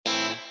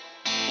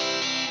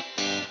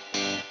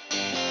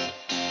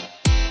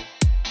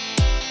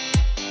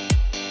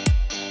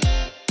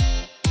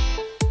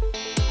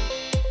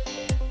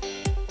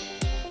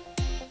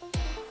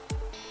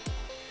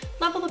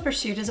the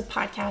Pursuit is a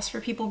podcast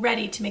for people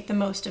ready to make the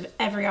most of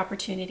every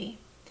opportunity.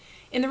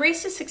 In the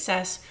race to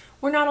success,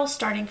 we're not all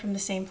starting from the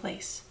same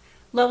place.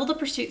 Level the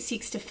Pursuit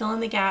seeks to fill in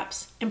the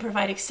gaps and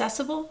provide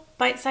accessible,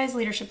 bite-sized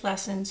leadership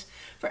lessons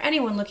for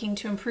anyone looking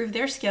to improve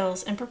their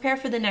skills and prepare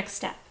for the next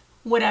step,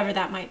 whatever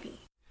that might be.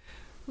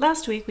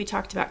 Last week, we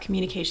talked about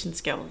communication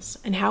skills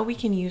and how we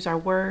can use our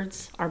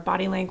words, our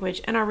body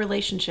language, and our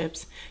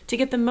relationships to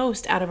get the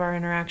most out of our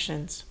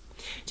interactions.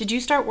 Did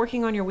you start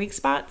working on your weak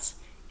spots?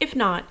 If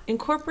not,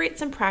 incorporate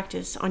some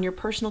practice on your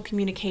personal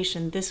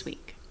communication this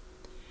week.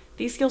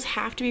 These skills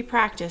have to be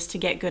practiced to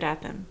get good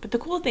at them, but the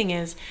cool thing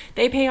is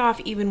they pay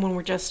off even when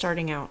we're just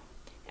starting out.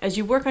 As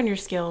you work on your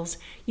skills,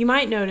 you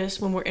might notice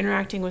when we're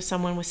interacting with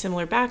someone with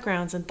similar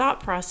backgrounds and thought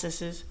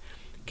processes,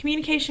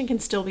 communication can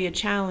still be a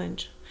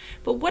challenge.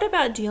 But what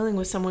about dealing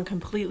with someone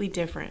completely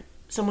different?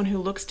 Someone who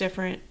looks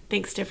different,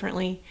 thinks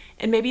differently,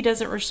 and maybe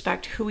doesn't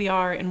respect who we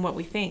are and what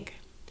we think?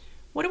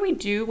 What do we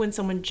do when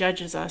someone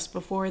judges us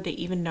before they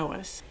even know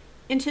us?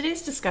 In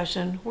today's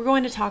discussion, we're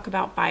going to talk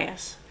about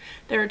bias.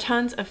 There are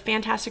tons of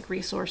fantastic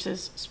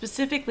resources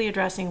specifically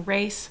addressing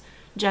race,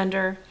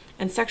 gender,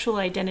 and sexual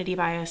identity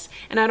bias,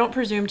 and I don't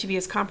presume to be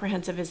as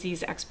comprehensive as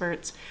these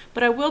experts,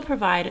 but I will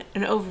provide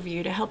an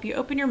overview to help you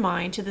open your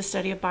mind to the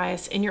study of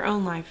bias in your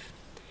own life.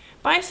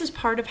 Bias is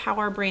part of how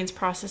our brains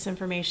process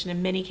information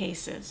in many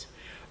cases.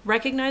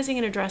 Recognizing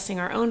and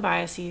addressing our own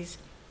biases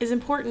is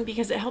important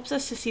because it helps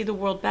us to see the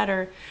world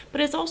better,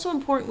 but it's also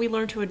important we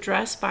learn to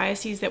address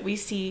biases that we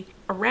see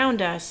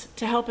around us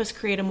to help us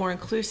create a more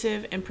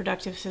inclusive and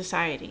productive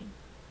society.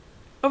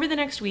 Over the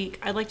next week,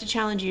 I'd like to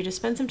challenge you to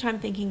spend some time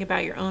thinking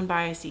about your own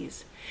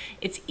biases.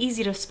 It's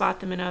easy to spot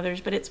them in others,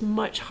 but it's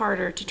much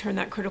harder to turn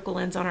that critical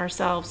lens on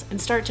ourselves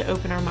and start to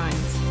open our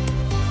minds.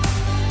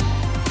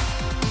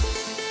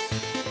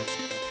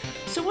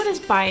 So what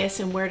is bias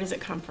and where does it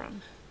come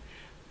from?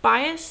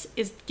 Bias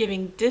is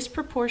giving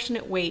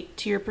disproportionate weight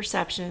to your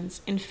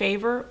perceptions in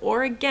favor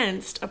or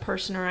against a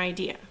person or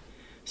idea.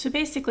 So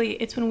basically,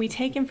 it's when we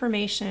take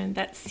information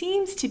that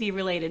seems to be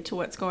related to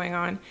what's going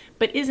on,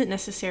 but isn't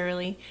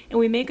necessarily, and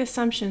we make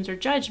assumptions or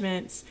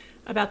judgments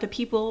about the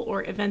people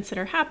or events that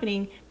are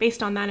happening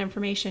based on that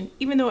information,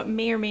 even though it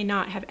may or may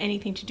not have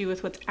anything to do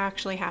with what's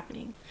actually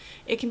happening.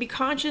 It can be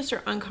conscious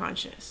or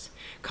unconscious.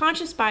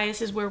 Conscious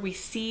bias is where we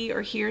see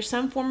or hear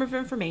some form of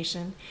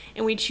information,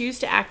 and we choose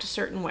to act a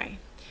certain way.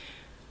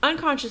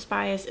 Unconscious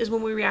bias is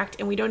when we react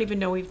and we don't even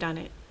know we've done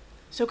it.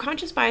 So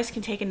conscious bias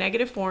can take a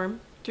negative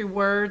form through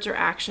words or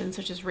actions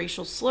such as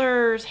racial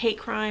slurs, hate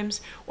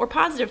crimes, or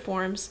positive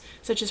forms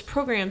such as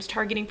programs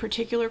targeting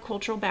particular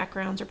cultural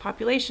backgrounds or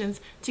populations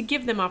to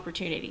give them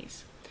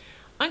opportunities.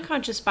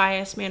 Unconscious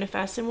bias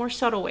manifests in more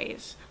subtle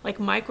ways, like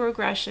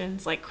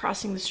microaggressions, like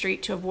crossing the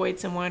street to avoid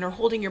someone or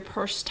holding your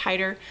purse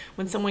tighter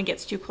when someone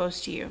gets too close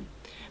to you.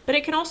 But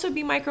it can also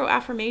be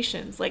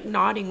micro-affirmations, like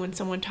nodding when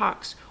someone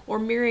talks, or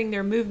mirroring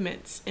their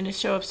movements in a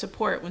show of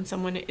support when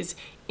someone is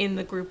in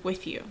the group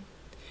with you.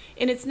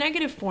 In its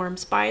negative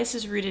forms, bias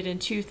is rooted in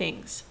two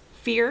things: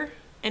 fear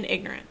and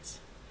ignorance.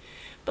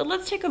 But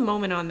let's take a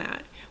moment on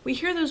that. We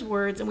hear those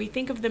words and we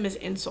think of them as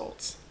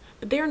insults,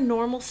 but they are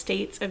normal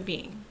states of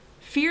being.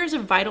 Fear is a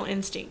vital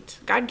instinct.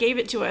 God gave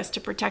it to us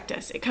to protect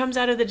us. It comes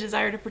out of the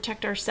desire to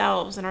protect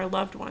ourselves and our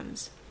loved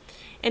ones.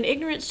 And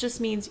ignorance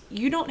just means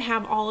you don't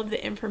have all of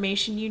the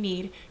information you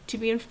need to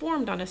be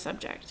informed on a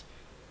subject.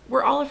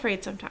 We're all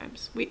afraid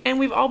sometimes.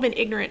 We've all been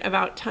ignorant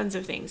about tons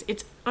of things.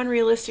 It's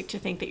unrealistic to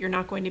think that you're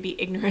not going to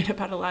be ignorant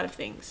about a lot of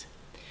things.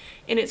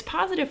 In its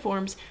positive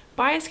forms,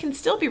 bias can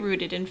still be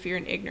rooted in fear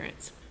and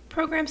ignorance.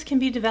 Programs can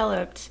be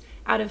developed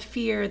out of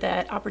fear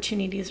that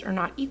opportunities are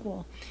not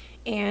equal,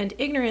 and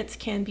ignorance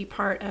can be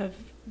part of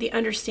the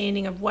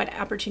understanding of what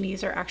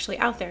opportunities are actually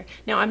out there.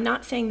 Now, I'm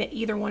not saying that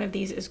either one of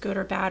these is good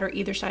or bad or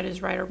either side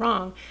is right or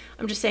wrong.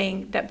 I'm just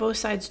saying that both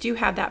sides do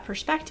have that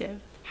perspective.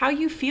 How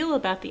you feel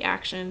about the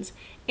actions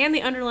and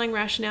the underlying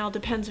rationale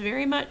depends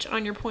very much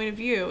on your point of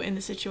view in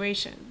the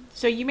situation.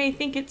 So you may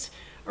think it's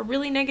a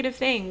really negative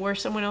thing where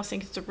someone else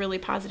thinks it's a really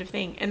positive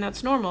thing, and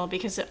that's normal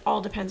because it all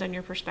depends on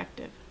your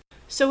perspective.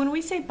 So when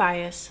we say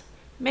bias,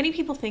 many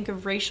people think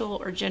of racial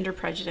or gender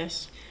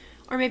prejudice,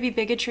 or maybe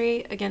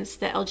bigotry against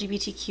the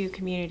LGBTQ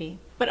community.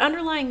 But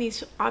underlying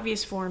these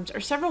obvious forms are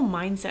several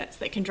mindsets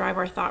that can drive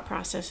our thought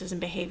processes and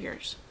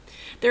behaviors.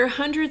 There are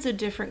hundreds of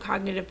different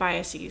cognitive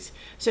biases,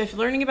 so if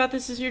learning about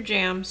this is your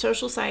jam,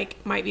 social psych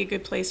might be a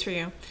good place for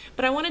you.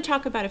 But I want to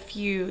talk about a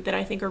few that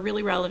I think are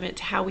really relevant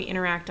to how we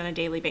interact on a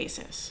daily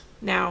basis.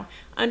 Now,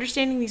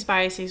 understanding these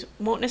biases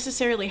won't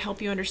necessarily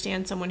help you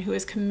understand someone who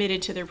is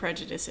committed to their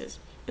prejudices,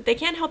 but they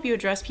can help you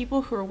address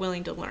people who are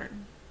willing to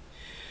learn.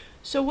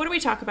 So what do we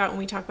talk about when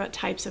we talk about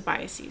types of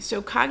biases?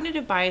 So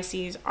cognitive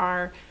biases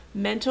are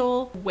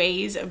mental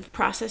ways of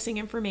processing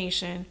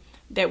information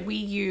that we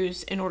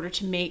use in order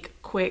to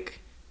make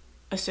quick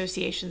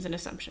associations and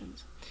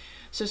assumptions.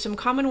 So some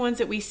common ones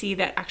that we see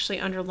that actually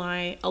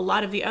underlie a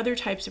lot of the other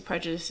types of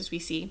prejudices we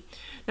see.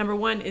 Number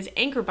one is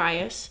anchor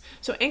bias.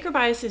 So anchor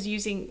bias is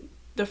using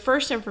the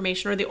first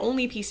information or the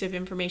only piece of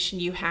information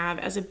you have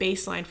as a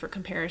baseline for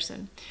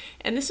comparison.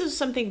 And this is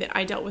something that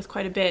I dealt with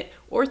quite a bit.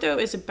 Ortho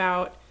is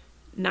about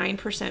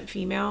 9%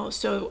 female.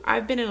 So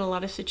I've been in a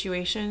lot of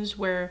situations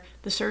where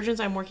the surgeons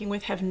I'm working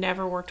with have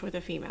never worked with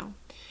a female.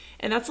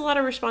 And that's a lot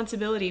of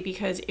responsibility,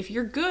 because if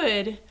you're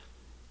good,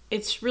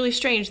 it's really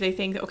strange. They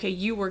think, okay,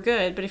 you were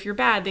good, but if you're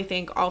bad, they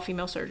think all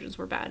female surgeons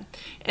were bad.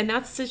 And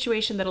that's the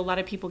situation that a lot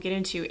of people get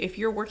into. If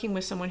you're working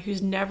with someone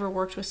who's never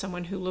worked with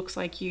someone who looks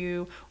like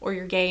you, or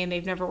you're gay and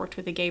they've never worked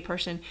with a gay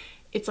person,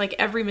 it's like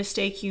every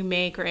mistake you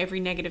make or every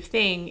negative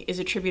thing is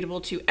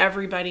attributable to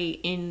everybody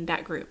in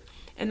that group.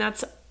 And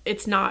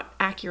it's not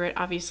accurate,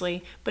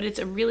 obviously, but it's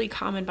a really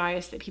common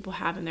bias that people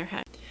have in their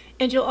head.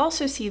 And you'll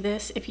also see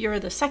this if you're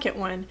the second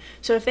one.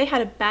 So if they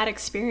had a bad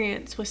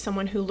experience with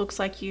someone who looks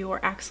like you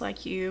or acts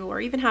like you, or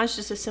even has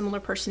just a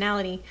similar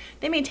personality,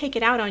 they may take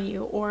it out on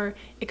you or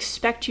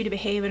expect you to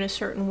behave in a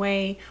certain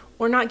way,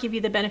 or not give you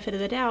the benefit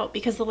of the doubt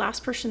because the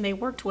last person they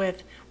worked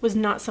with was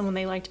not someone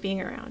they liked being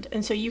around.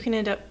 And so you can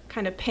end up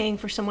kind of paying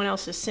for someone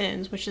else's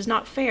sins, which is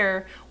not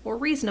fair or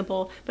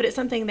reasonable, but it's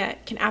something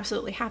that can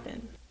absolutely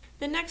happen.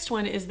 The next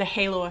one is the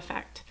halo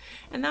effect.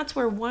 And that's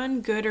where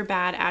one good or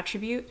bad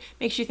attribute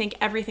makes you think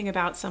everything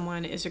about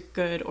someone is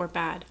good or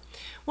bad.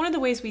 One of the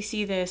ways we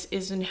see this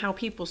is in how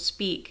people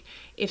speak.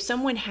 If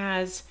someone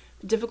has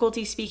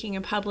difficulty speaking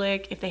in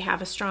public, if they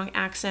have a strong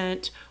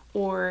accent,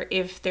 or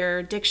if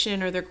their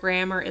diction or their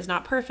grammar is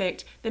not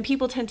perfect, then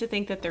people tend to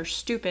think that they're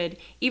stupid,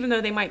 even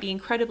though they might be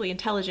incredibly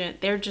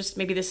intelligent. They're just,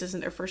 maybe this isn't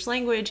their first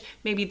language,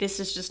 maybe this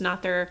is just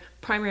not their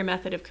primary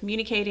method of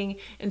communicating,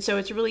 and so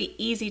it's really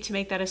easy to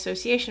make that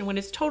association when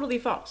it's totally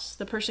false.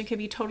 The person could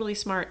be totally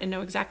smart and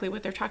know exactly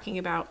what they're talking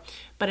about,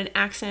 but an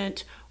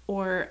accent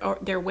or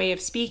their way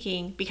of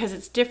speaking, because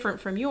it's different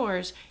from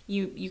yours,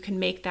 you can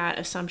make that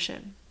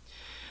assumption.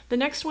 The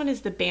next one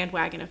is the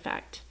bandwagon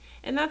effect.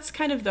 And that's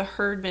kind of the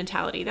herd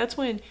mentality. That's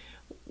when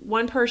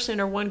one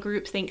person or one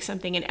group thinks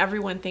something and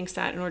everyone thinks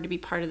that in order to be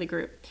part of the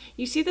group.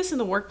 You see this in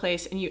the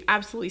workplace, and you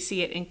absolutely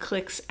see it in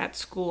cliques at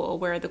school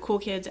where the cool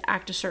kids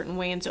act a certain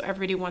way, and so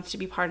everybody wants to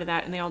be part of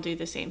that and they all do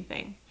the same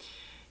thing.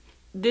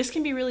 This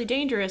can be really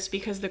dangerous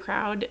because the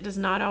crowd does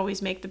not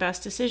always make the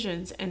best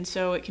decisions, and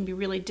so it can be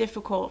really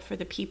difficult for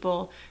the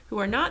people who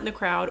are not in the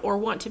crowd or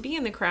want to be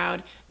in the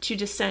crowd to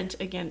dissent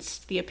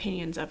against the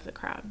opinions of the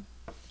crowd.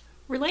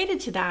 Related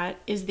to that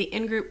is the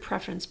in-group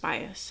preference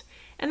bias.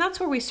 And that's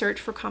where we search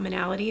for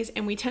commonalities,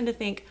 and we tend to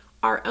think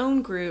our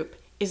own group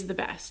is the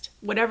best,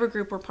 whatever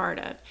group we're part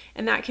of.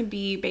 And that can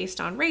be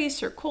based on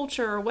race or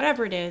culture or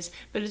whatever it is,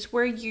 but it's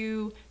where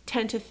you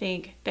tend to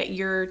think that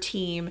your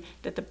team,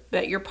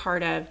 that you're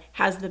part of,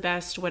 has the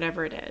best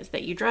whatever it is,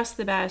 that you dress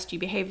the best, you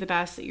behave the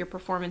best, that your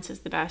performance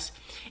is the best.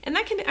 And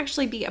that can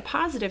actually be a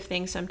positive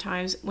thing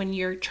sometimes when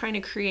you're trying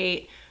to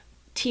create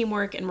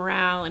teamwork and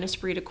morale and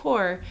esprit de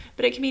corps,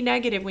 but it can be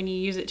negative when you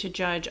use it to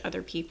judge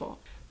other people.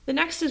 The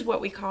next is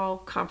what we call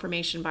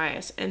confirmation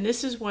bias, and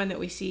this is one that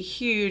we see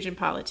huge in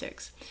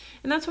politics.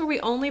 And that's where we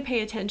only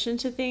pay attention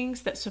to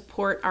things that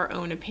support our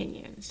own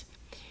opinions.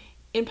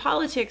 In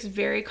politics,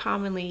 very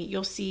commonly,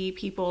 you'll see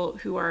people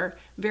who are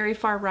very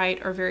far right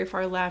or very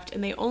far left,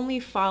 and they only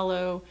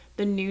follow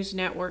the news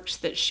networks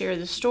that share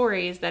the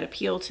stories that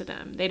appeal to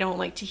them. They don't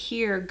like to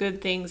hear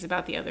good things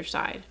about the other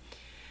side.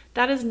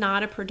 That is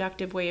not a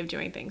productive way of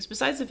doing things.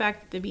 Besides the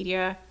fact that the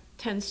media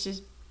tends to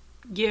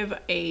give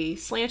a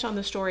slant on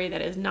the story that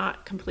is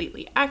not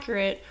completely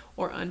accurate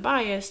or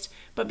unbiased,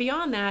 but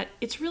beyond that,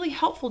 it's really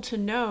helpful to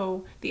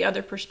know the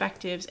other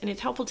perspectives, and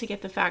it's helpful to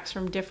get the facts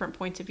from different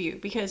points of view,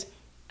 because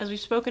as we've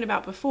spoken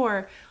about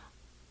before,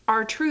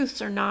 our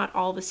truths are not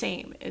all the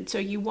same, and so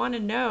you want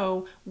to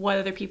know what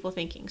other people are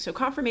thinking. So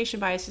confirmation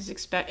bias is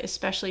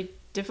especially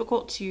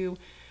difficult to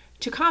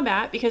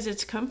combat, because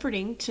it's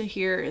comforting to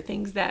hear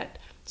things that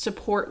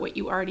support what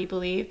you already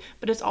believe,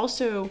 but it's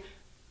also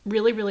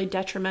really, really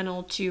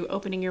detrimental to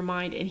opening your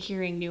mind and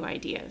hearing new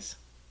ideas.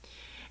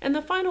 And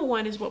the final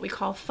one is what we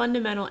call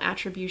fundamental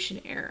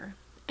attribution error.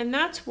 And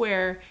that's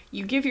where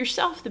you give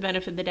yourself the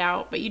benefit of the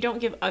doubt, but you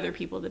don't give other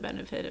people the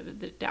benefit of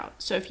the doubt.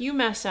 So if you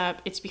mess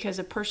up, it's because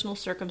of personal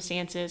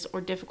circumstances or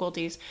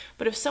difficulties.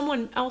 But if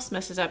someone else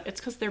messes up, it's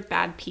because they're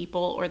bad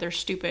people, or they're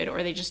stupid,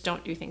 or they just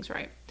don't do things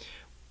right.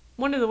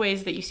 One of the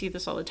ways that you see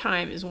this all the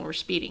time is when we're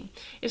speeding.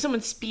 If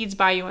someone speeds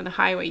by you on the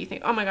highway, you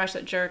think, oh my gosh,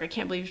 that jerk, I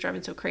can't believe he's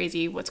driving so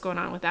crazy. What's going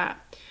on with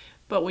that?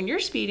 But when you're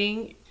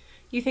speeding,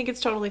 you think it's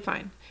totally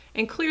fine.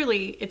 And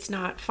clearly it's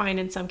not fine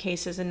in some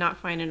cases and not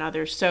fine in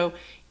others. So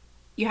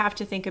you have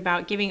to think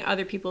about giving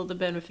other people the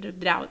benefit of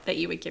the doubt that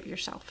you would give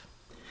yourself.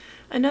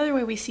 Another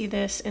way we see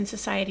this in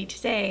society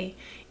today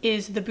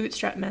is the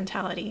bootstrap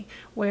mentality,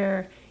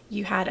 where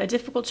you had a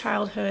difficult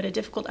childhood, a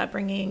difficult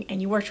upbringing, and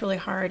you worked really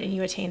hard and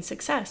you attained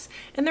success.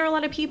 And there are a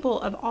lot of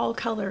people of all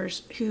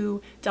colors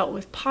who dealt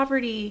with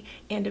poverty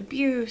and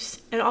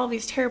abuse and all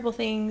these terrible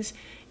things,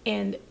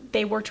 and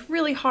they worked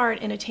really hard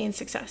and attained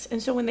success.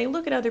 And so when they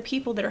look at other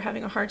people that are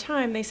having a hard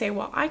time, they say,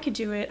 well, I could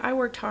do it, I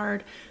worked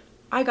hard,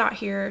 I got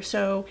here,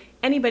 so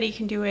anybody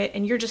can do it,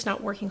 and you're just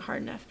not working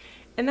hard enough.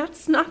 And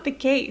that's not the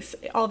case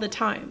all the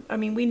time. I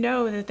mean, we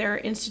know that there are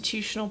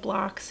institutional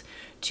blocks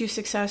to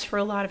success for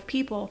a lot of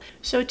people.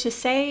 So to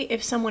say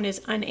if someone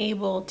is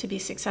unable to be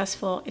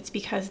successful, it's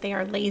because they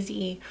are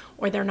lazy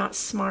or they're not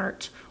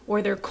smart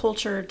or their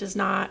culture does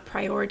not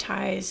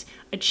prioritize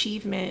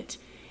achievement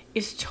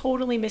is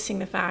totally missing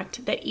the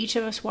fact that each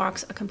of us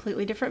walks a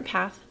completely different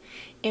path,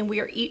 and we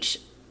are each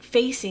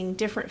facing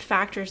different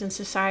factors in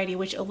society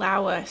which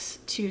allow us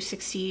to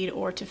succeed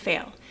or to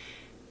fail.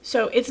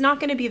 So it's not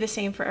going to be the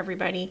same for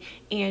everybody,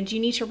 and you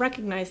need to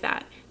recognize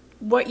that.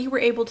 What you were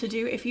able to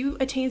do, if you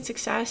attain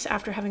success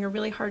after having a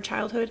really hard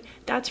childhood,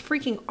 that's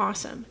freaking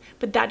awesome.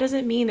 But that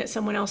doesn't mean that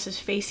someone else is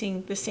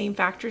facing the same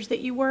factors that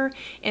you were,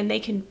 and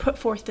they can put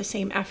forth the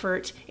same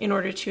effort in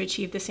order to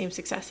achieve the same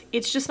success.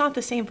 It's just not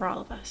the same for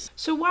all of us.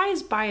 So why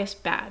is bias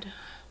bad?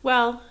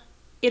 Well,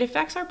 it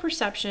affects our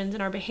perceptions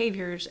and our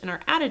behaviors and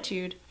our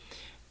attitude.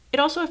 It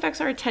also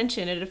affects our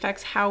attention. It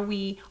affects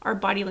our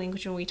body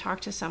language when we talk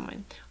to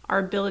someone, our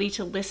ability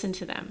to listen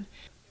to them.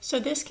 So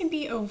this can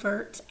be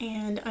overt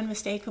and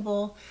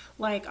unmistakable,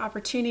 like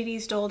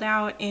opportunities doled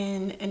out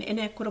in an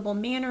inequitable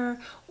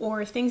manner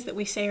or things that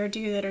we say or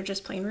do that are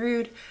just plain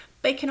rude.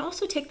 But it can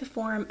also take the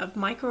form of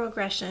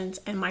microaggressions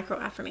and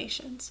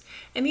microaffirmations.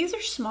 And these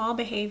are small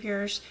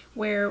behaviors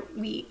where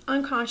we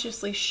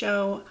unconsciously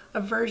show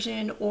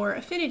aversion or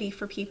affinity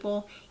for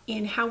people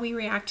in how we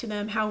react to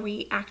them, how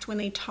we act when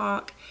they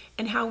talk,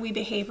 and how we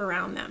behave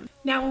around them.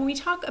 Now, when we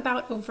talk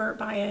about overt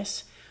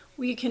bias,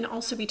 we can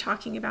also be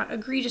talking about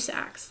egregious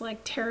acts like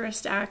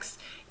terrorist acts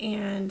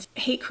and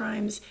hate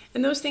crimes,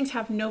 and those things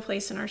have no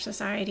place in our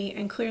society,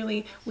 and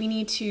clearly we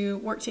need to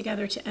work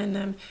together to end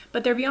them.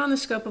 But they're beyond the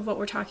scope of what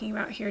we're talking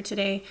about here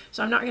today,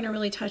 so I'm not going to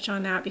really touch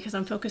on that because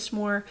I'm focused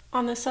more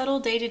on the subtle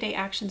day-to-day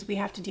actions we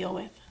have to deal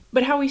with.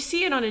 But how we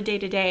see it on a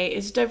day-to-day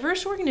is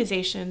diverse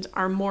organizations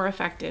are more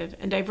effective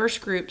and diverse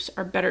groups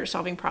are better at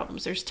solving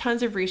problems. There's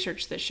tons of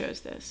research that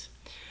shows this.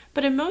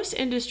 But in most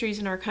industries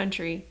in our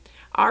country,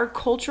 our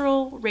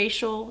cultural,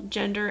 racial,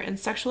 gender, and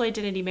sexual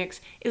identity mix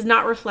is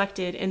not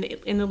reflected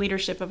in the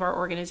leadership of our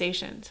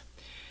organizations.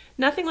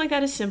 Nothing like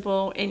that is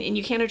simple, and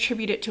you can't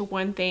attribute it to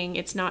one thing.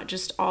 It's not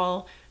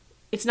all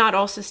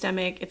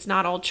systemic, it's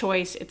not all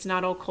choice, it's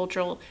not all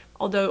cultural,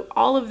 although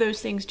all of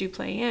those things do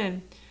play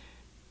in.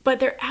 But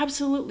there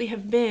absolutely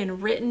have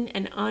been written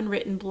and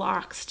unwritten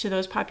blocks to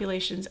those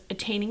populations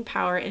attaining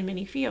power in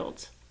many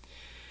fields.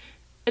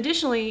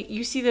 Additionally,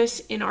 you see this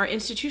in our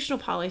institutional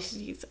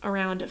policies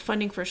around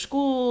funding for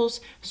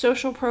schools,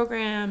 social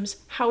programs,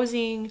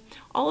 housing.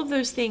 All of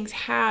those things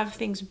have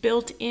things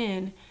built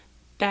in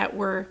that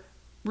were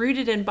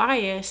rooted in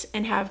bias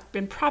and have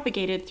been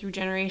propagated through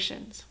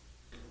generations.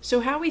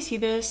 So how we see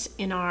this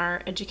in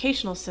our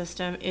educational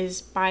system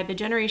is by the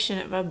generation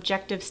of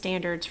objective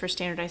standards for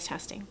standardized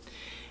testing.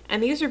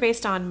 And these are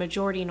based on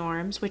majority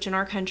norms, which in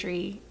our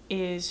country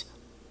is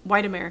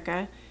white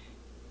America,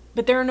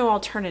 but there are no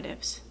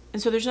alternatives.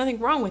 And so there's nothing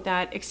wrong with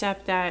that,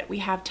 except that we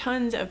have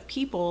tons of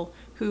people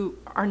who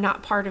are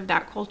not part of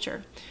that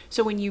culture.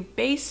 So when you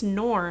base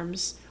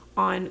norms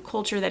on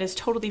culture that is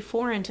totally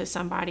foreign to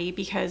somebody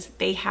because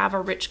they have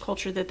a rich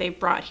culture that they've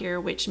brought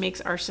here, which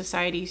makes our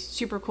society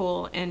super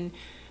cool and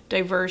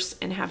diverse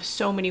and have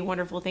so many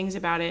wonderful things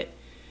about it,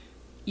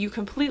 you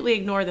completely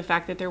ignore the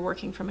fact that they're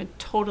working from a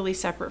totally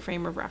separate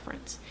frame of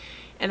reference.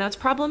 And that's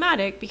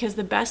problematic because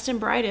the best and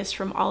brightest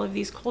from all of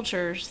these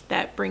cultures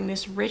that bring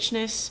this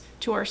richness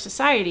to our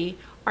society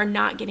are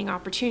not getting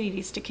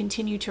opportunities to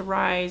continue to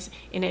rise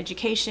in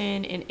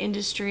education, in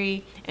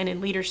industry, and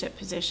in leadership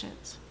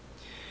positions.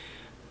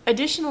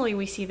 Additionally,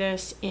 we see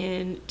this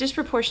in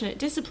disproportionate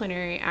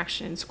disciplinary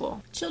action in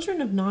school.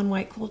 Children of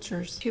non-white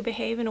cultures who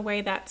behave in a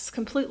way that's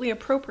completely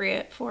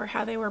appropriate for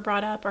how they were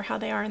brought up or how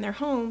they are in their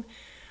home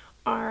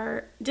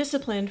are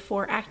disciplined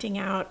for acting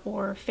out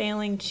or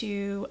failing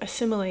to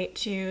assimilate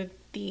to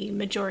the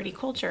majority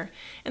culture.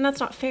 And that's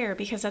not fair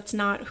because that's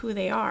not who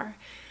they are.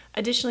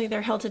 Additionally,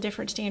 they're held to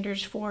different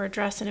standards for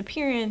dress and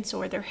appearance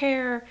or their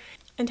hair,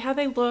 and how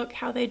they look,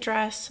 how they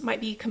dress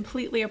might be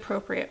completely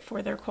appropriate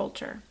for their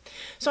culture.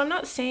 So I'm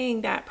not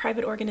saying that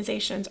private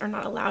organizations are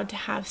not allowed to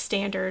have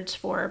standards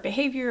for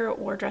behavior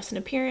or dress and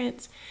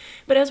appearance,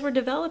 but as we're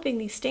developing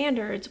these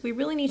standards, we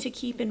really need to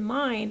keep in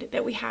mind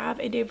that we have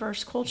a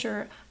diverse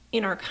culture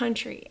in our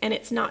country, and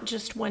it's not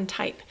just one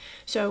type.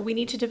 So we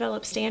need to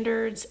develop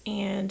standards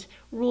and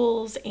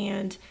rules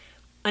and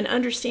an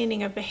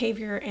understanding of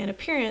behavior and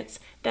appearance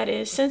that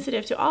is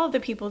sensitive to all of the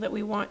people that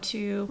we want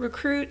to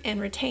recruit and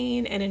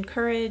retain and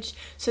encourage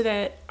so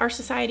that our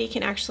society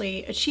can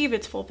actually achieve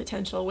its full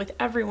potential with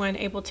everyone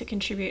able to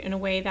contribute in a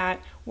way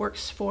that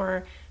works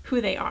for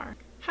who they are.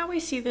 How we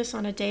see this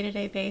on a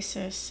day-to-day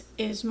basis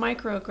is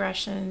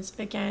microaggressions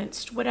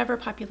against whatever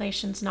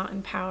population's not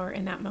in power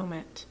in that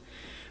moment.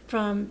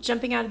 From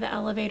jumping out of the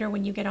elevator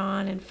when you get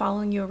on and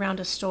following you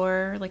around a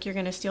store like you're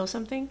going to steal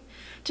something,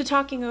 to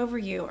talking over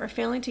you or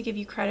failing to give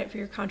you credit for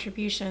your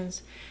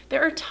contributions,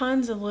 there are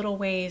tons of little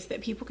ways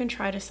that people can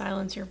try to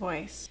silence your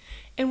voice.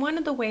 And one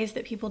of the ways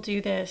that people do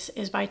this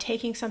is by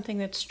taking something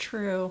that's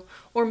true,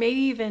 or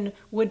maybe even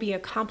would be a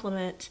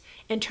compliment,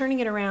 and turning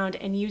it around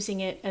and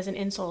using it as an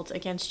insult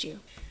against you.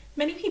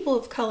 Many people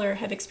of color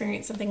have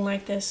experienced something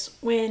like this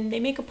when they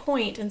make a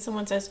point and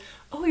someone says,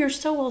 "Oh, you're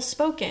so well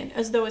spoken,"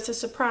 as though it's a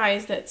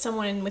surprise that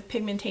someone with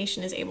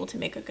pigmentation is able to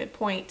make a good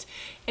point,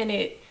 and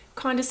it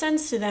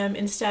condescends to them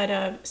instead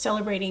of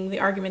celebrating the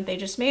argument they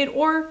just made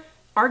or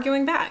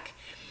arguing back.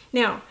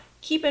 Now,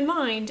 keep in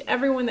mind,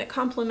 everyone that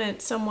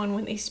compliments someone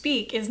when they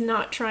speak is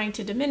not trying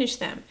to diminish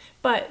them,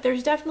 but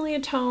there's definitely a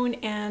tone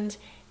and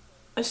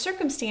a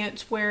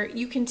circumstance where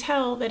you can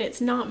tell that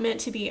it's not meant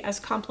to be as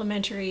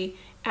complimentary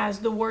as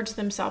the words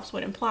themselves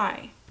would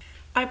imply.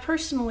 I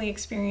personally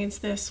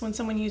experienced this when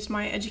someone used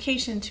my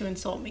education to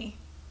insult me.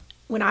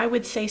 When I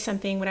would say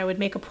something, when I would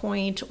make a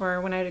point,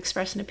 or when I would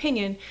express an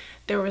opinion,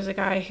 there was a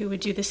guy who would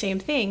do the same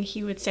thing.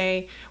 He would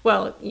say,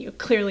 "Well,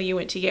 clearly you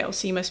went to Yale,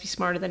 so you must be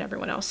smarter than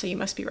everyone else, so you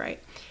must be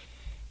right."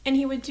 And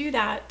he would do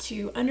that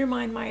to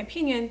undermine my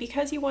opinion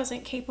because he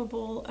wasn't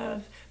capable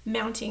of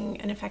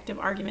mounting an effective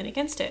argument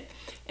against it.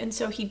 And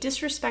so he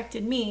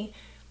disrespected me.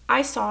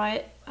 I saw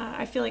it.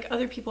 I feel like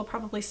other people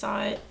probably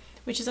saw it,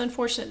 which is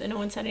unfortunate that no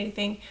one said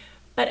anything.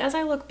 But as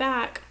I look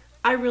back,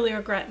 I really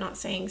regret not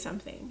saying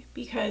something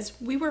because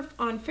we were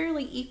on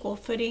fairly equal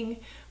footing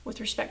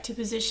with respect to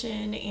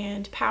position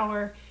and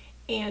power.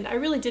 And I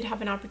really did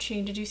have an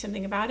opportunity to do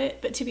something about it.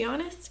 But to be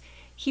honest,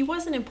 he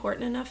wasn't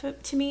important enough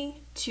to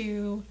me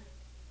to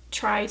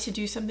try to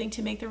do something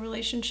to make the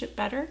relationship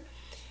better.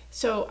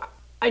 So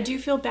I do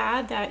feel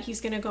bad that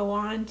he's going to go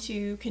on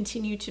to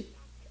continue to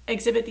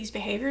exhibit these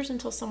behaviors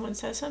until someone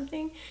says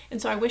something.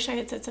 And so I wish I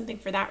had said something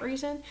for that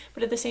reason.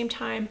 But at the same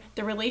time,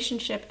 the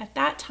relationship at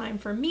that time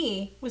for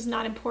me was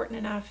not important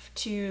enough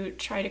to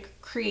try to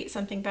create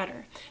something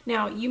better.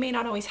 Now, you may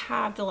not always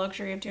have the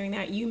luxury of doing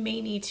that. You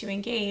may need to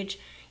engage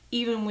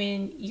even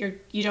when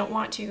you don't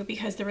want to,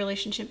 because the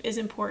relationship is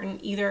important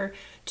either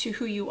to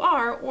who you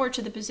are or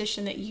to the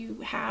position that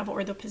you have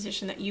or the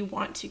position that you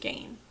want to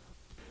gain.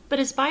 But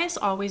is bias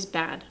always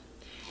bad?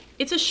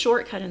 It's a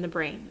shortcut in the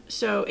brain,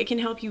 so it can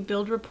help you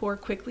build rapport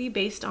quickly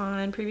based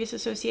on previous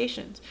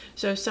associations.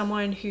 So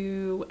someone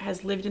who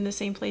has lived in the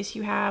same place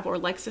you have or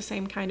likes the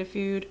same kind of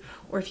food,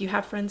 or if you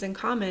have friends in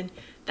common,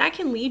 that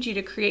can lead you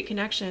to create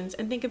connections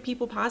and think of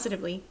people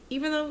positively,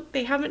 even though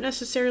they haven't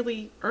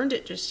necessarily earned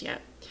it just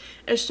yet.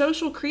 As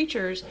social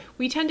creatures,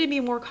 we tend to be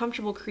more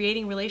comfortable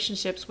creating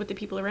relationships with the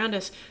people around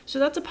us, so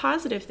that's a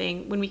positive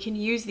thing when we can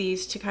use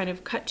these to kind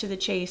of cut to the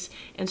chase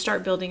and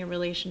start building a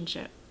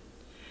relationship.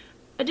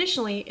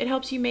 Additionally, it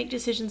helps you make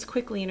decisions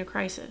quickly in a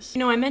crisis.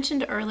 I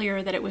mentioned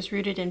earlier that it was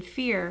rooted in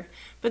fear,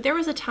 but there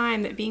was a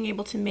time that being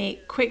able to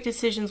make quick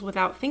decisions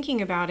without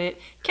thinking about it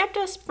kept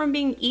us from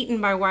being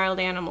eaten by wild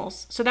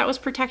animals. So that was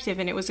protective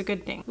and it was a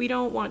good thing. We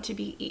don't want to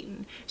be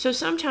eaten. So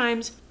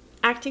sometimes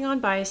acting on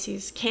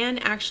biases can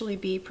actually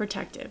be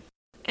protective.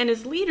 And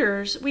as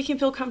leaders, we can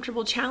feel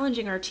comfortable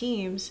challenging our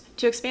teams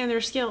to expand their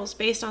skills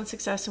based on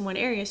success in one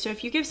area. So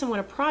if you give someone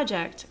a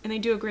project and they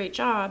do a great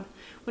job,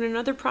 when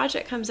another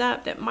project comes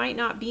up that might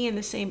not be in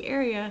the same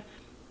area,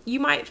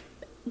 you might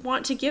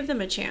want to give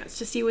them a chance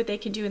to see what they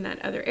can do in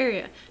that other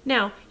area.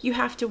 Now, you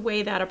have to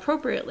weigh that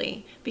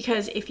appropriately,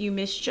 because if you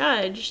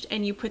misjudged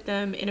and you put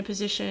them in a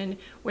position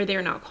where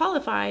they're not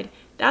qualified,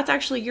 that's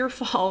actually your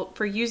fault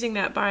for using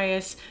that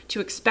bias to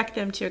expect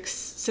them to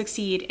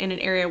succeed in an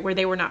area where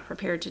they were not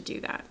prepared to do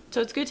that. So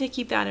it's good to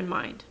keep that in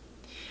mind.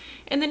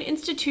 And then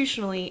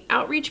institutionally,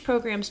 outreach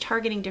programs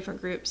targeting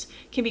different groups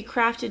can be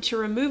crafted to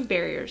remove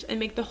barriers and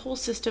make the whole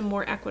system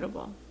more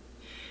equitable.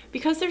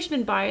 Because there's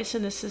been bias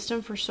in the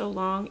system for so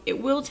long, it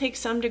will take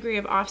some degree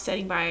of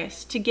offsetting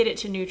bias to get it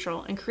to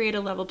neutral and create a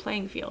level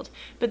playing field,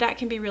 but that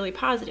can be really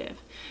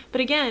positive.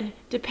 But again,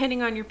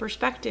 depending on your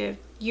perspective,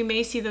 you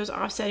may see those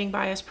offsetting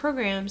bias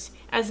programs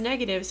as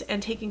negatives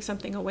and taking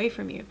something away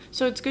from you.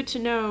 So it's good to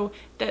know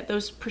that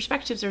those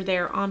perspectives are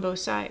there on both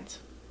sides.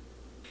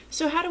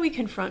 So how do we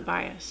confront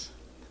bias?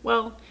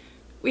 Well,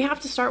 we have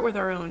to start with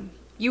our own.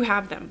 You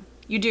have them.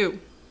 You do.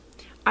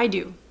 I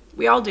do.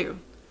 We all do.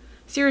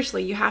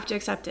 Seriously, you have to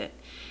accept it.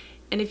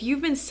 And if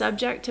you've been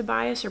subject to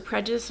bias or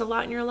prejudice a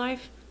lot in your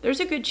life, there's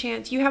a good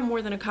chance you have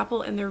more than a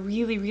couple and they're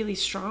really, really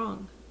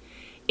strong.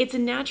 It's a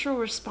natural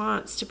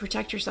response to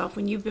protect yourself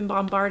when you've been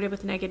bombarded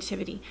with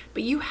negativity,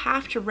 but you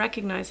have to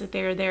recognize that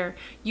they are there.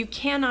 You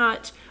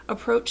cannot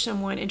approach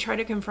someone and try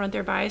to confront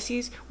their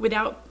biases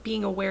without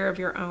being aware of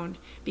your own,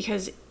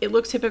 because it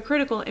looks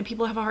hypocritical and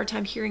people have a hard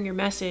time hearing your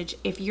message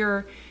if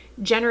you're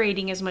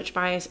generating as much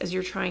bias as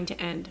you're trying to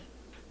end.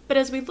 But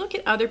as we look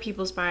at other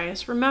people's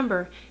bias,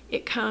 remember,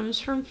 it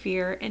comes from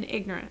fear and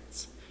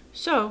ignorance.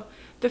 So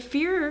the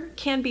fear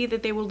can be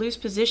that they will lose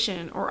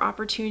position or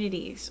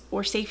opportunities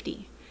or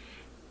safety.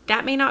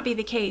 That may not be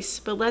the case,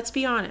 but let's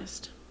be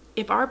honest.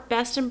 If our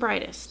best and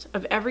brightest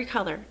of every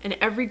color and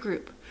every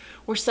group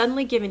were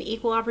suddenly given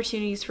equal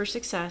opportunities for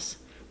success,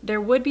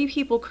 there would be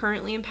people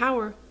currently in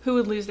power who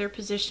would lose their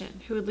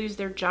position, who would lose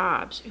their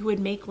jobs, who would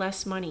make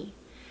less money.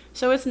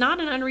 So it's not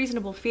an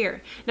unreasonable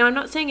fear. Now, I'm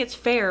not saying it's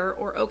fair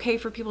or okay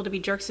for people to be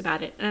jerks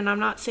about it. And I'm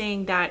not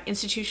saying that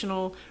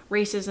institutional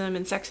racism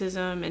and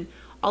sexism and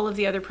all of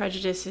the other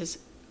prejudices,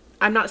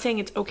 I'm not saying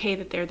it's okay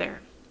that they're there.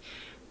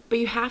 But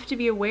you have to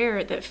be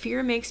aware that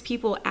fear makes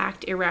people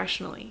act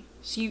irrationally.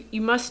 So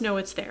you must know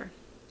it's there.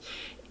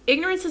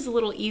 Ignorance is a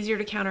little easier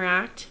to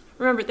counteract.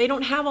 Remember, they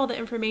don't have all the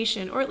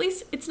information, or at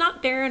least it's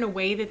not there in a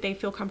way that they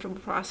feel comfortable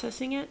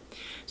processing it.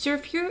 So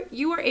if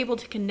you are able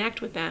to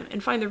connect with them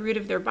and find the root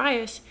of their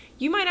bias,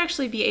 you might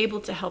actually be able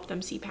to help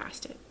them see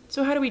past it.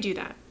 So how do we do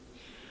that?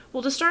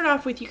 Well, to start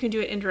off with, you can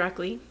do it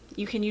indirectly.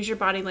 You can use your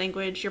body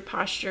language, your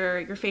posture,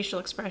 your facial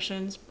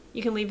expressions.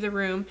 You can leave the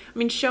room. I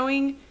mean,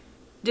 showing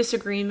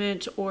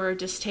disagreement or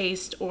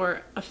distaste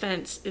or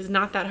offense is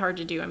not that hard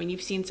to do. I mean,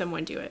 you've seen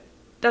someone do it.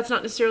 That's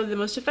not necessarily the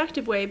most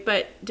effective way,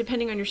 but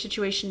depending on your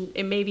situation,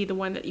 it may be the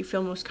one that you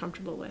feel most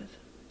comfortable with.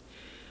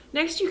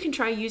 Next, you can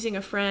try using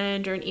a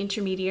friend or an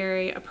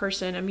intermediary, a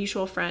person, a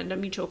mutual friend, a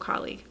mutual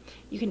colleague.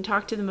 You can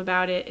talk to them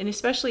about it, and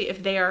especially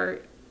if they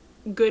are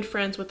good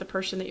friends with the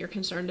person that you're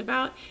concerned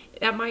about,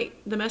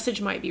 the message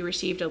might be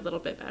received a little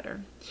bit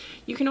better.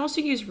 You can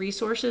also use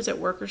resources at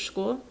work or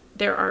school.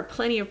 There are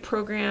plenty of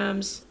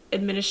programs,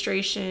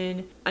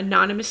 administration,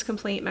 anonymous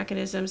complaint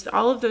mechanisms,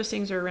 all of those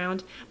things are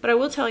around. But I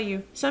will tell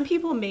you, some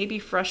people may be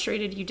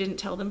frustrated you didn't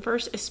tell them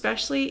first,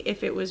 especially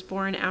if it was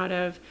born out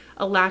of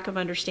a lack of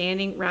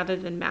understanding rather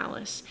than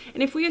malice.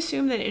 And if we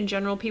assume that in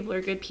general people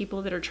are good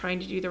people that are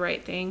trying to do the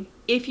right thing,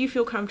 if you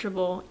feel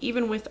comfortable,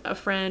 even with a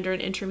friend or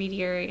an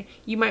intermediary,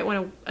 you might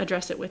want to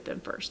address it with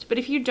them first. But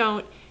if you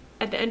don't,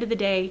 at the end of the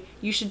day,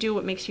 you should do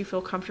what makes you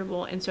feel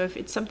comfortable. And so if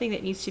it's something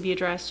that needs to be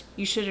addressed,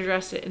 you should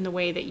address it in the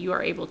way that you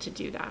are able to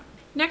do that.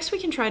 Next, we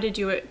can try to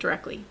do it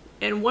directly.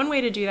 And one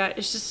way to do that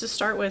is just to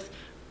start with,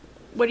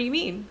 what do you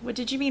mean? What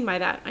did you mean by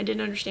that? I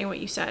didn't understand what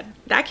you said.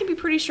 That can be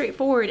pretty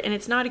straightforward, and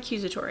it's not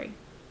accusatory.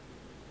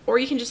 Or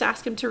you can just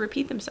ask them to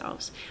repeat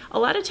themselves. A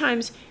lot of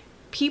times,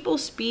 people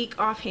speak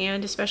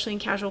offhand, especially in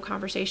casual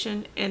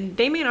conversation, and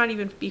they may not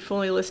even be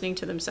fully listening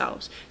to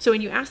themselves. So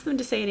when you ask them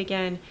to say it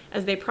again,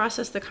 as they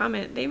process the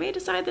comment, they may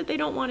decide that they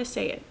don't want to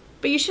say it.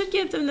 But you should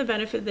give them the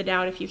benefit of the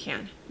doubt if you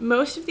can.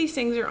 Most of these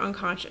things are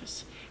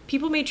unconscious.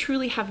 People may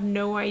truly have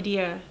no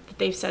idea that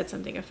they've said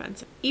something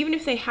offensive. Even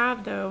if they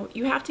have, though,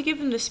 you have to give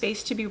them the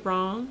space to be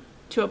wrong,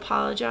 to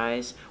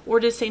apologize, or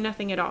to say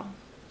nothing at all.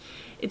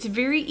 It's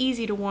very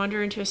easy to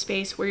wander into a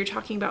space where you're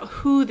talking about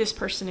who this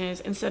person is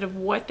instead of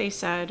what they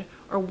said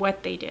or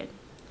what they did.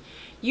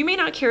 You may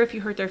not care if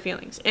you hurt their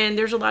feelings, and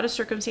there's a lot of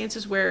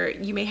circumstances where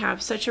you may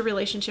have such a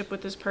relationship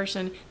with this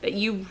person that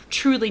you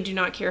truly do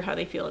not care how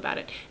they feel about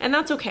it, and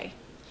that's okay.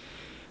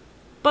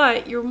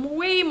 But you're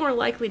way more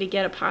likely to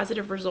get a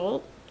positive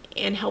result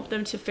and help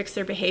them to fix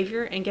their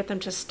behavior and get them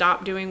to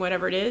stop doing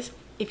whatever it is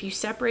if you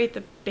separate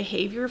the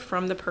behavior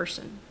from the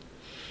person.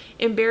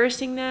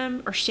 Embarrassing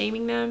them or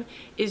shaming them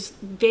is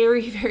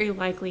very, very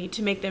likely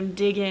to make them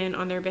dig in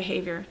on their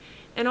behavior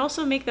and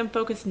also make them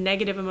focus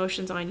negative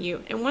emotions on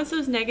you. And once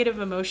those negative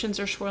emotions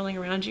are swirling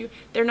around you,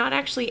 they're not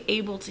actually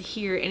able to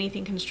hear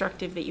anything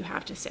constructive that you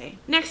have to say.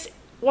 Next,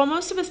 while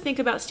most of us think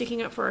about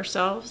sticking up for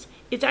ourselves,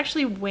 it's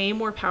actually way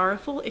more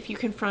powerful if you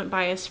confront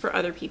bias for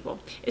other people,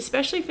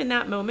 especially if in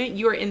that moment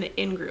you are in the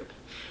in-group.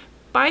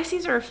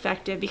 Biases are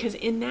effective because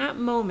in that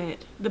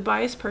moment, the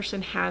biased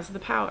person has the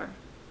power.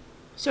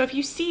 So if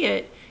you see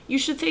it, you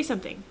should say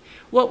something.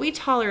 What we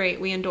tolerate,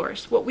 we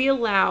endorse. What we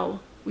allow,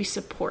 we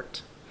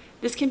support.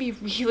 This can be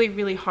really,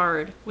 really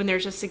hard when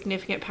there's a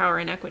significant power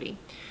inequity.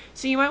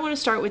 So you might want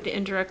to start with the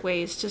indirect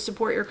ways to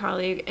support your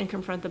colleague and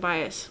confront the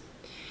bias.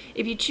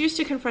 If you choose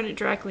to confront it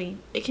directly,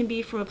 it can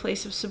be from a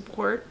place of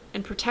support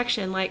and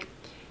protection, like,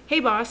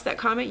 hey boss, that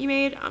comment you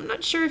made, I'm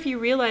not sure if you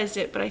realized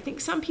it, but I think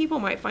some people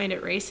might find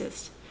it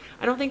racist.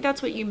 I don't think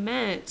that's what you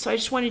meant, so I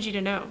just wanted you to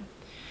know.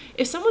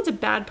 If someone's a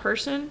bad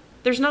person,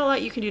 there's not a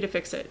lot you can do to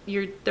fix it.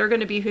 They're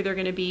going to be who they're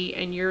going to be,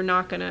 and you're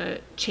not going to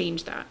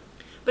change that.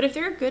 But if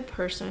they're a good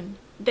person,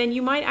 then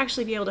you might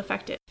actually be able to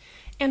affect it.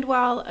 And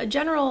while a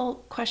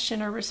general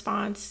question or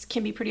response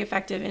can be pretty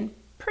effective in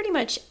pretty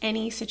much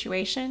any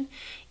situation,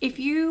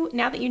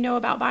 now that you know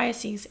about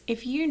biases,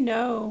 if you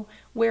know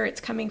where it's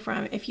coming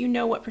from, if you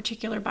know what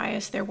particular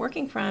bias they're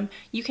working from,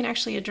 you can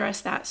actually address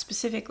that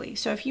specifically.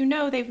 So if you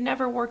know they've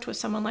never worked with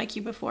someone like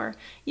you before,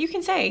 you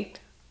can say,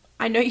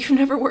 I know you've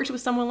never worked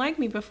with someone like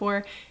me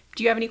before.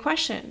 Do you have any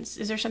questions?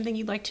 Is there something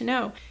you'd like to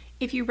know?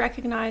 If you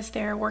recognize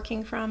they're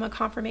working from a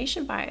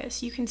confirmation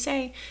bias, you can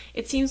say,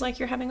 it seems like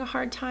you're having a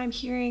hard time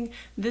hearing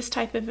this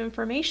type of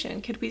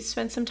information. Could we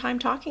spend some time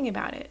talking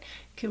about it?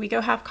 Could we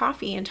go have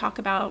coffee and talk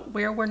about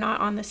where we're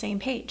not on the same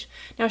page?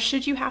 Now,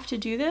 should you have to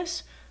do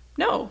this?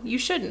 No, you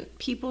shouldn't.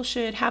 People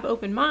should have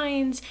open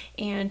minds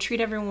and treat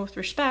everyone with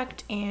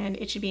respect, and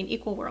it should be an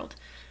equal world.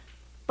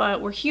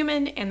 But we're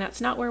human, and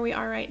that's not where we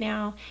are right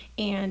now.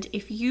 And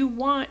if you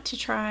want to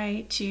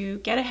try to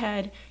get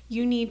ahead,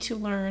 you need to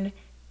learn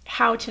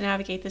how to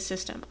navigate the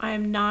system. I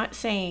am not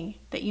saying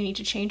that you need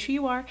to change who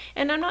you are,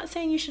 and I'm not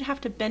saying you should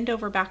have to bend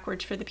over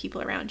backwards for the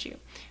people around you.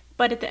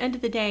 But at the end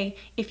of the day,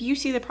 if you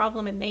see the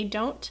problem and they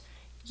don't,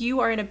 you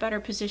are in a better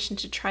position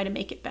to try to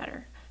make it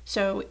better.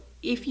 So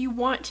if you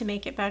want to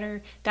make it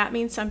better, that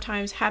means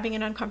sometimes having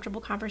an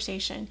uncomfortable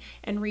conversation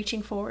and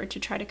reaching forward to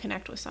try to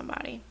connect with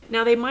somebody.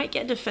 Now, they might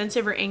get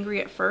defensive or angry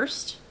at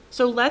first,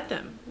 so let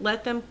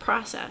them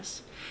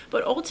process.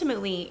 But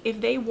ultimately, if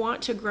they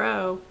want to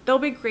grow, they'll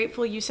be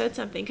grateful you said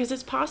something, because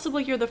it's possible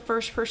you're the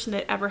first person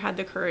that ever had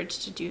the courage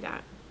to do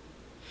that.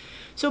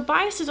 So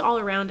bias is all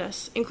around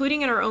us,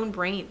 including in our own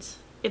brains.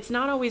 It's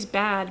not always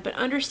bad, but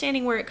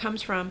understanding where it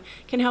comes from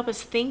can help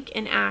us think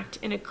and act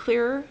in a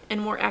clearer and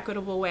more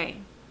equitable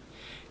way.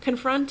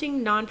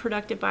 Confronting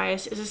non-productive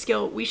bias is a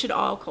skill we should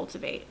all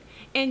cultivate.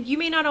 And you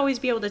may not always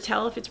be able to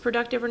tell if it's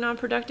productive or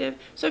non-productive,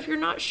 so if you're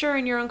not sure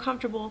and you're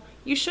uncomfortable,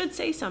 you should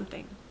say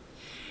something.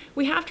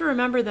 We have to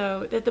remember,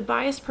 though, that the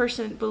biased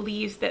person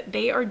believes that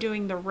they are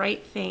doing the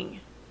right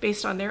thing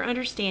based on their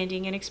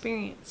understanding and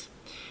experience.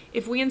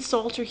 If we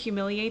insult or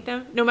humiliate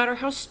them, no matter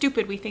how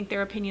stupid we think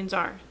their opinions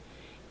are,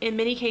 in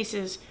many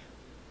cases,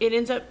 it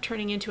ends up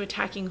turning into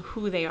attacking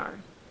who they are.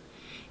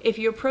 If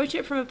you approach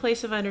it from a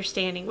place of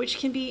understanding, which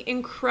can be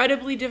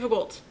incredibly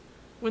difficult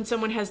when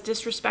someone has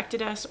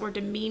disrespected us or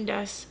demeaned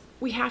us,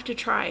 we have to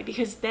try,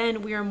 because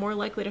then we are more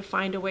likely to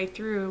find a way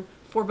through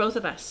for both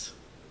of us.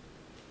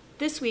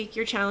 This week,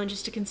 your challenge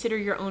is to consider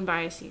your own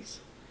biases.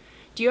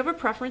 Do you have a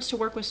preference to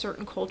work with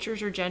certain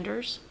cultures or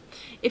genders?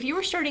 If you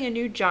were starting a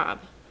new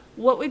job,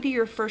 what would be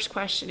your first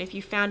question if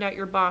you found out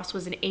your boss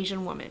was an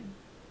Asian woman,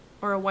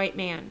 or a white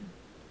man,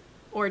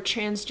 or a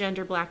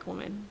transgender black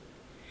woman?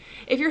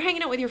 If you're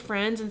hanging out with your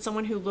friends and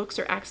someone who looks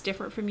or acts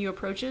different from you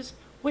approaches,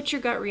 what's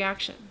your gut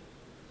reaction?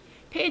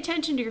 Pay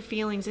attention to your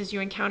feelings as you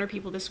encounter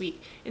people this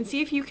week and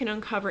see if you can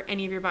uncover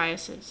any of your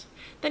biases.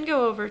 Then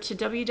go over to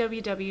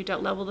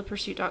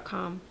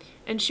www.levelthepursuit.com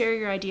and share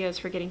your ideas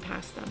for getting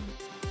past them.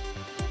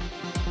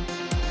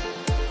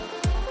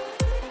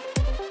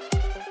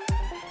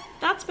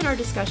 That's been our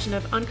discussion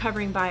of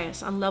uncovering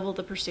bias on Level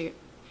the Pursuit.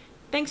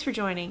 Thanks for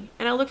joining,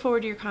 and I look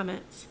forward to your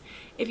comments.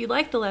 If you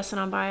liked the lesson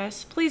on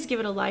bias, please give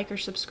it a like or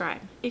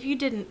subscribe. If you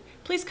didn't,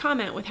 please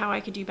comment with how I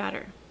could do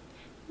better.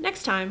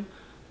 Next time,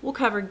 we'll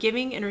cover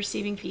giving and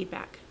receiving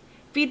feedback.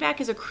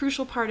 Feedback is a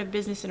crucial part of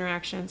business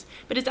interactions,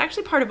 but it's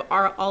actually part of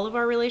all of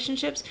our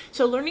relationships,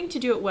 so learning to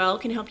do it well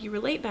can help you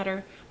relate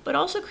better, but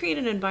also create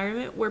an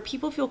environment where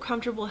people feel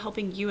comfortable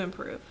helping you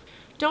improve.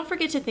 Don't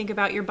forget to think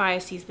about your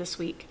biases this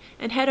week,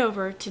 and head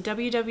over to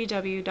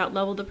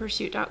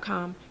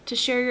www.levelthepursuit.com to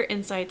share your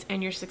insights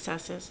and your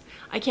successes.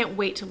 I can't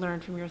wait to learn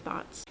from your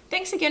thoughts.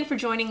 Thanks again for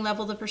joining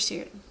Level the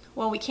Pursuit.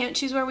 While we can't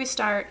choose where we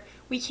start,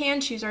 we can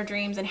choose our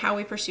dreams and how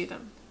we pursue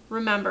them.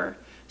 Remember,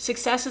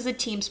 success is a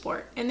team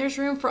sport, and there's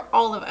room for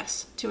all of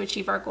us to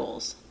achieve our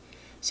goals.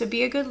 So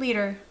be a good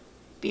leader,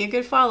 be a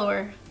good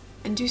follower,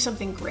 and do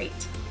something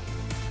great.